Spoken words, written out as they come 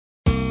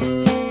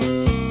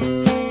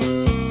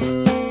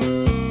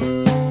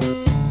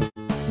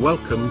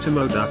Welcome to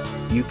MODAF,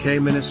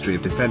 UK Ministry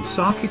of Defence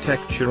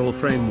Architectural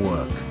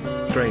Framework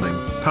Training,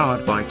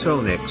 powered by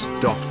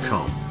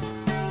Tonex.com.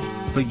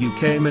 The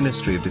UK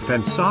Ministry of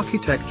Defence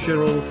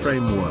Architectural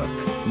Framework,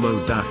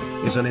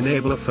 MODAF, is an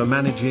enabler for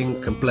managing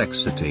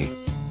complexity.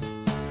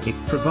 It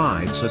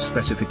provides a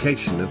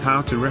specification of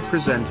how to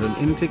represent an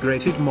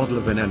integrated model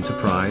of an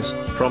enterprise,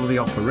 from the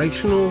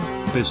operational,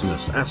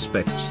 business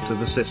aspects to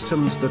the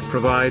systems that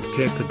provide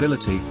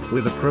capability,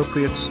 with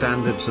appropriate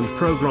standards and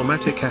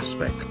programmatic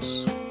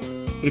aspects.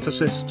 It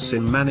assists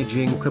in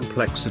managing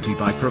complexity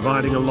by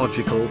providing a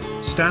logical,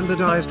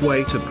 standardized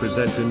way to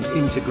present and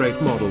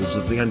integrate models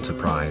of the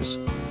enterprise.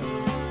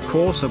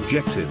 Course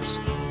objectives: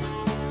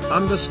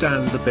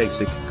 understand the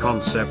basic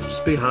concepts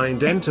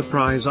behind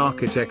enterprise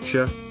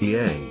architecture,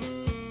 EA.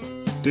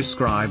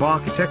 Describe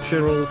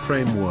architectural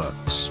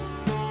frameworks.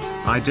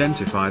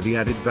 Identify the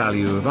added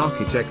value of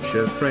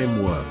architecture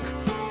framework.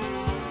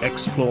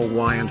 Explore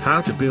why and how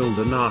to build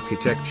an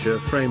architecture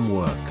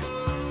framework.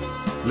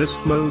 List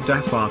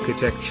MODAF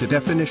architecture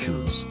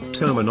definitions,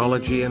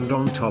 terminology and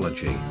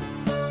ontology.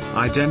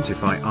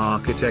 Identify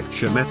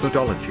architecture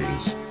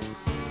methodologies.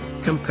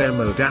 Compare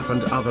MODAF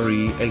and other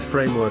EA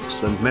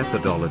frameworks and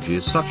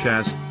methodologies such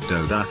as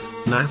DODAF,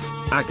 NAF,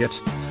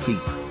 AGAT,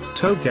 FEEP,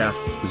 TOGAF,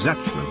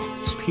 ZACHMAN,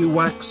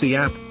 SPUAC,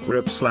 CIAP,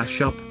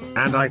 RIP/UP,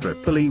 and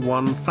IEEE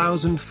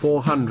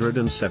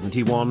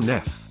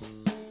 1471F.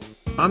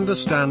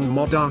 Understand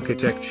MOD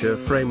architecture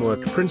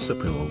framework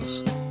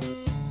principles.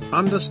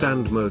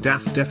 Understand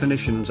MODAF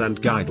definitions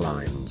and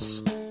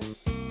guidelines.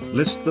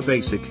 List the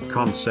basic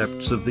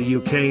concepts of the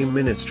UK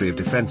Ministry of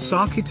Defence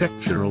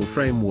Architectural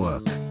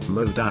Framework,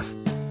 MODAF.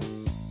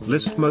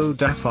 List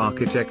MODAF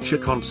architecture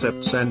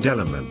concepts and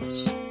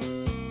elements.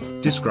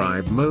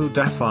 Describe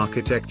MODAF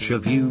architecture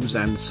views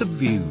and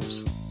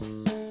subviews.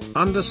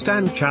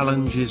 Understand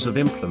challenges of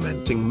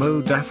implementing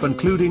MODAF,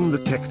 including the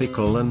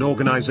technical and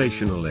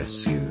organizational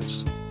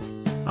issues.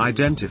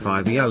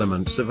 Identify the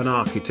elements of an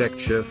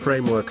architecture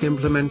framework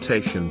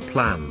implementation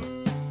plan.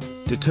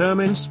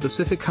 Determine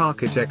specific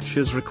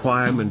architecture's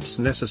requirements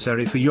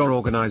necessary for your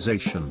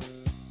organization.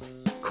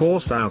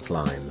 Course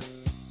outline: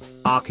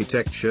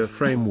 architecture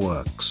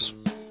frameworks,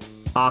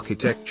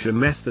 architecture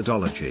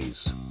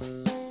methodologies,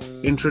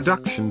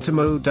 introduction to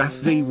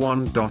MODAF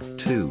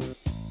v1.2,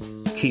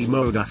 key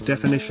MODAF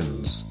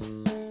definitions,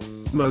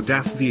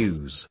 MoDAF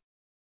Views,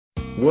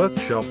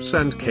 workshops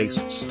and case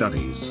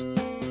studies.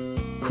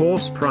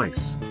 Course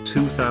price,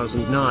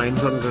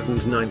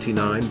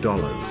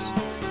 $2,999.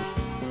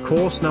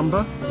 Course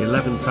number,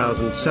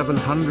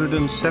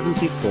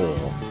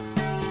 11,774.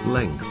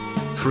 Length,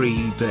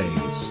 3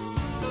 days.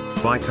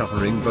 By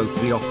covering both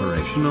the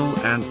operational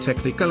and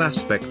technical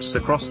aspects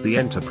across the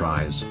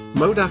enterprise,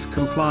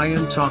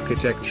 MODAF-compliant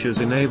architectures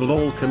enable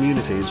all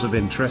communities of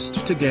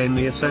interest to gain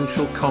the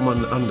essential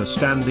common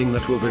understanding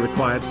that will be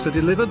required to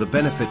deliver the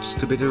benefits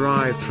to be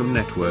derived from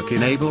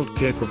network-enabled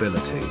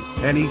capability,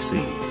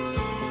 NEC.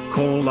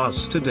 Call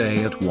us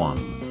today at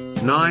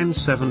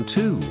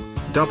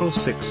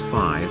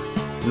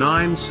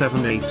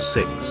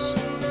 1-972-665-9786.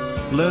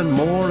 Learn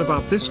more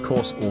about this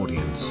course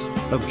audience,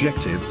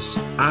 objectives,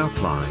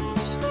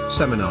 outlines,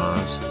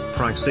 seminars,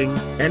 pricing,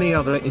 any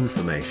other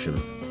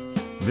information.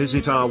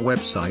 Visit our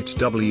website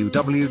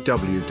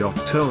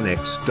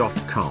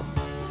www.tonex.com.